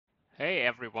Hey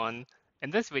everyone! In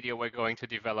this video we're going to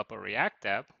develop a React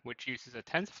app which uses a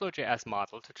Tensorflow.js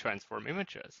model to transform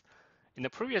images. In the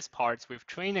previous parts we've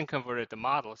trained and converted the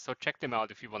model, so check them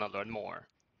out if you want to learn more.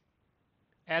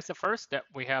 As a first step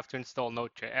we have to install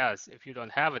Node.js if you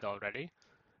don't have it already.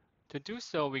 To do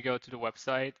so we go to the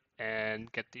website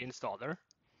and get the installer.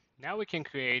 Now we can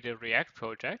create a React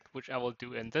project, which I will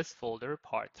do in this folder,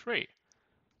 part 3.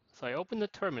 So I open the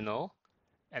terminal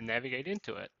and navigate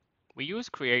into it. We use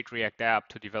Create React App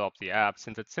to develop the app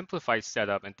since it simplifies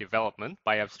setup and development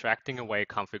by abstracting away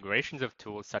configurations of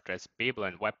tools such as Babel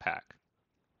and Webpack.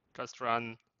 Just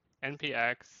run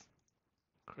npx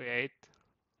create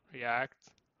react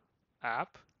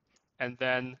app and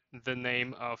then the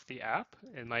name of the app,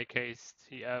 in my case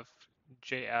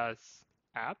tf.js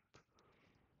app,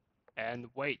 and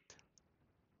wait.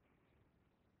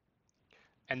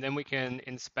 And then we can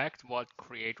inspect what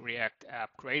Create React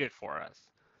App created for us.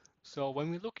 So when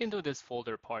we look into this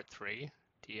folder part 3,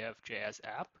 tf.js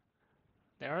app,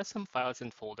 there are some files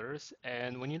and folders,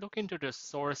 and when you look into the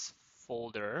source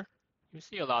folder, you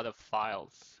see a lot of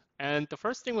files. And the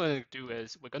first thing we're going to do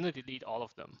is we're going to delete all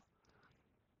of them.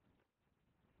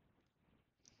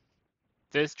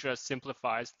 This just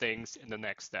simplifies things in the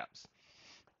next steps.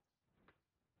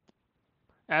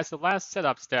 As the last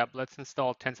setup step, let's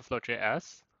install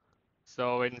TensorFlow.js.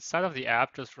 So inside of the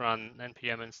app, just run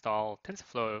npm install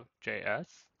TensorFlow.js.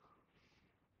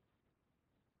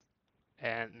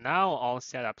 And now all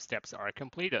setup steps are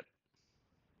completed.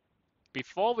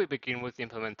 Before we begin with the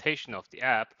implementation of the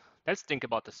app, let's think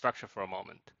about the structure for a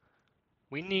moment.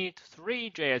 We need 3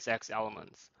 JSX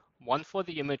elements, one for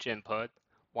the image input,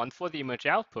 one for the image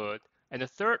output, and a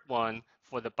third one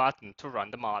for the button to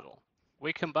run the model.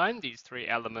 We combine these 3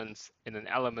 elements in an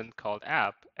element called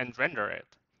app and render it.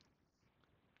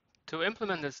 To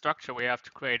implement this structure, we have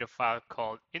to create a file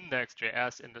called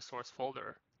index.js in the source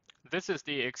folder. This is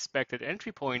the expected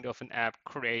entry point of an app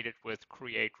created with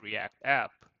Create React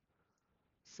App.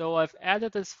 So I've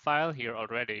added this file here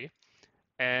already,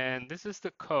 and this is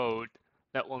the code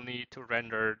that we'll need to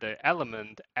render the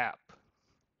element app.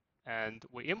 And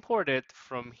we import it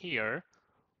from here,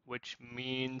 which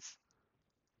means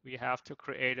we have to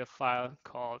create a file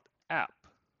called app.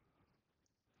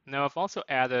 Now I've also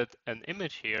added an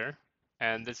image here,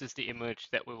 and this is the image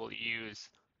that we will use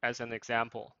as an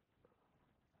example.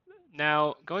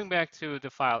 Now, going back to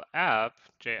the file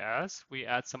app.js, we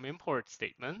add some import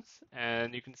statements,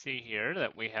 and you can see here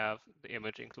that we have the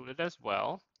image included as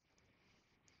well.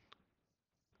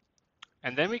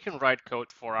 And then we can write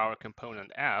code for our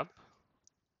component app,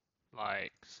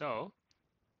 like so.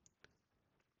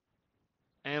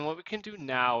 And what we can do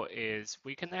now is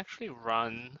we can actually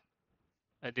run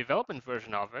a development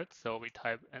version of it. So we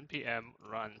type npm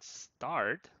run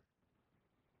start.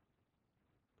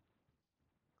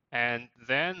 And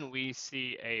then we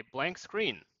see a blank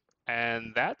screen.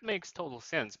 And that makes total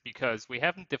sense because we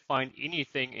haven't defined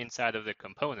anything inside of the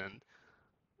component.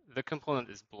 The component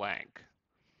is blank.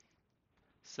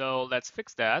 So let's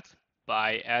fix that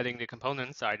by adding the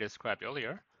components I described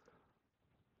earlier.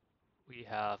 We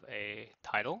have a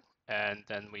title, and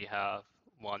then we have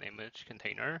one image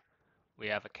container. We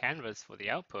have a canvas for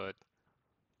the output,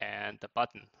 and the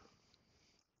button.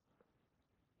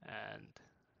 And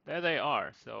there they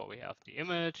are. So we have the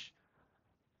image,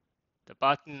 the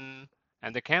button,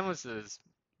 and the canvas is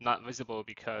not visible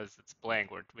because it's blank.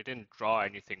 We didn't draw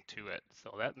anything to it,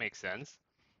 so that makes sense.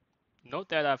 Note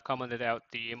that I've commented out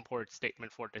the import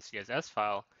statement for the CSS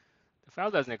file. The file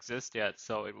doesn't exist yet,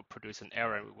 so it will produce an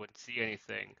error and we wouldn't see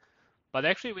anything. But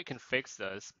actually we can fix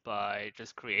this by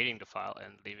just creating the file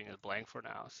and leaving it blank for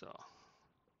now. So,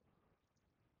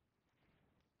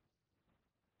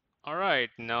 all right,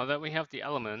 now that we have the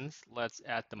elements, let's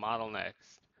add the model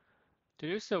next. To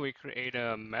do so, we create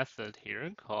a method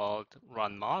here called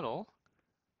runModel,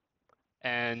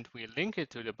 and we link it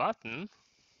to the button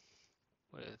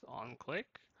with onClick.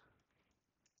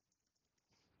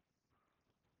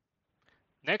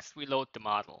 Next, we load the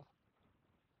model.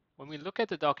 When we look at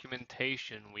the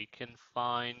documentation, we can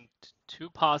find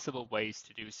 2 possible ways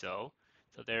to do so.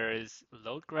 So there is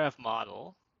load graph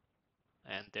model,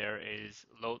 and there is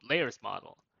load layers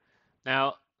model.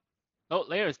 Now, load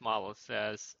layers model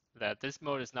says that this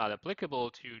mode is not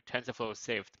applicable to TensorFlow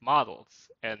saved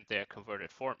models and their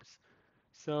converted forms.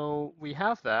 So we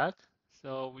have that.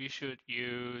 So we should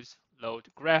use load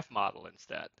graph model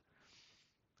instead.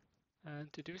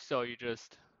 And to do so, you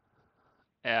just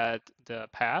add the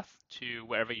path to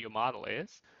wherever your model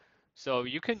is. So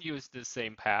you can use the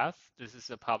same path. This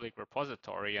is a public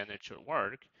repository and it should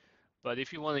work. But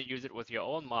if you want to use it with your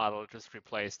own model, just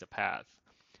replace the path.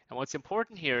 And what's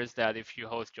important here is that if you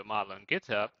host your model on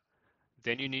GitHub,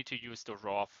 then you need to use the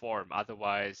raw form.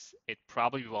 Otherwise, it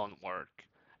probably won't work.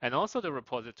 And also the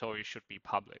repository should be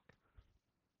public.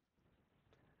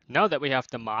 Now that we have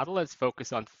the model, let's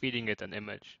focus on feeding it an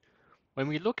image. When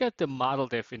we look at the model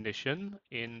definition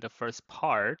in the first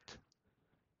part,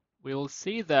 we'll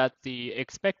see that the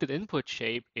expected input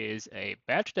shape is a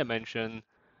batch dimension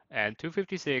and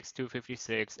 256,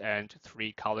 256, and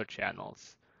 3 color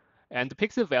channels. And the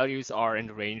pixel values are in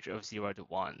the range of 0 to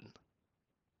 1.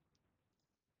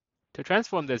 To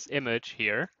transform this image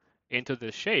here into the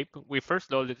shape, we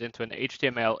first load it into an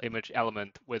HTML image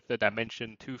element with the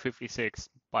dimension 256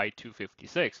 by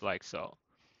 256, like so.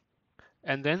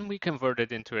 And then we convert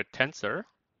it into a tensor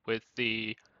with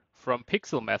the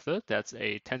fromPixel method, that's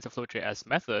a Tensorflow.js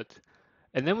method.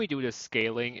 And then we do the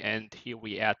scaling, and here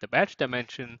we add the batch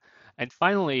dimension. And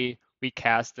finally, we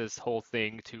cast this whole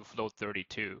thing to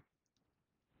float32.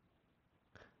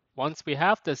 Once we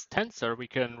have this tensor, we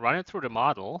can run it through the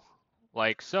model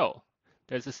like so.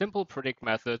 There's a simple predict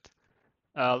method,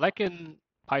 like in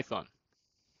Python.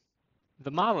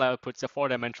 The model outputs a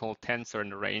 4-dimensional tensor in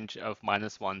the range of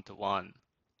 -1 to 1.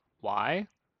 Why?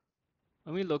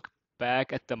 When we look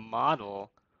back at the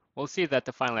model, we'll see that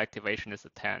the final activation is a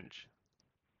tanh.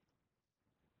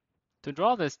 To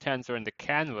draw this tensor in the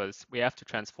canvas, we have to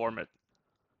transform it.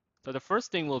 So the first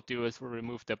thing we'll do is we'll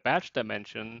remove the batch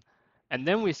dimension, and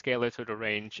then we scale it to the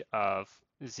range of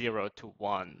 0 to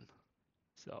 1.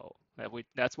 So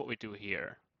that's what we do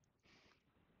here.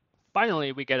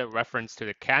 Finally, we get a reference to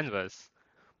the canvas.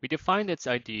 We define its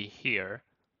ID here.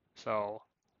 So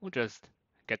we'll just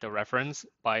get the reference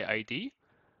by ID.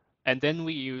 And then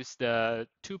we use the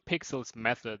toPixels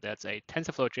method, that's a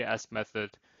Tensorflow.js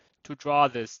method, to draw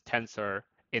this tensor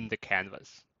in the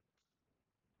canvas.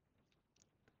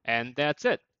 And that's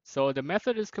it. So the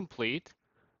method is complete.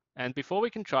 And before we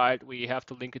can try it, we have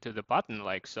to link it to the button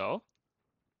like so.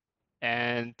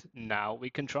 And now we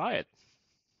can try it.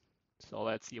 So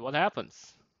let's see what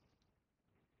happens.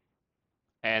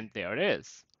 And there it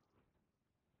is.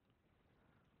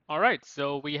 All right,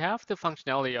 so we have the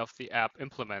functionality of the app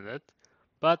implemented,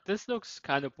 but this looks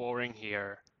kind of boring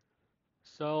here.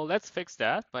 So let's fix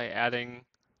that by adding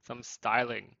some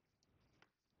styling.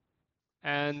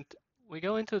 And we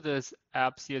go into this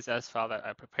app CSS file that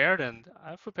I prepared, and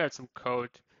I've prepared some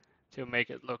code to make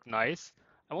it look nice.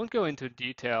 I won't go into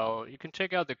detail. You can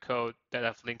check out the code that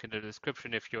I've linked in the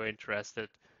description if you're interested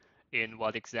in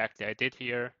what exactly I did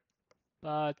here.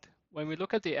 But when we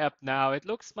look at the app now, it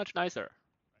looks much nicer.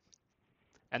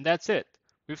 And that's it.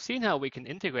 We've seen how we can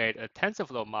integrate a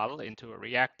TensorFlow model into a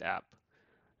React app.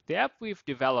 The app we've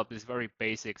developed is very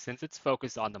basic since it's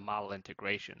focused on the model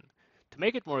integration. To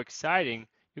make it more exciting,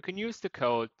 you can use the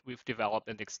code we've developed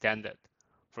and extend it.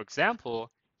 For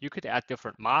example, you could add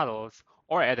different models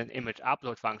or add an image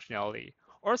upload functionality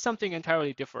or something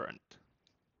entirely different.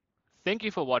 Thank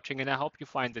you for watching, and I hope you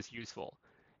find this useful.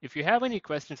 If you have any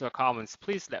questions or comments,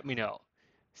 please let me know.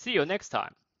 See you next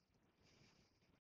time.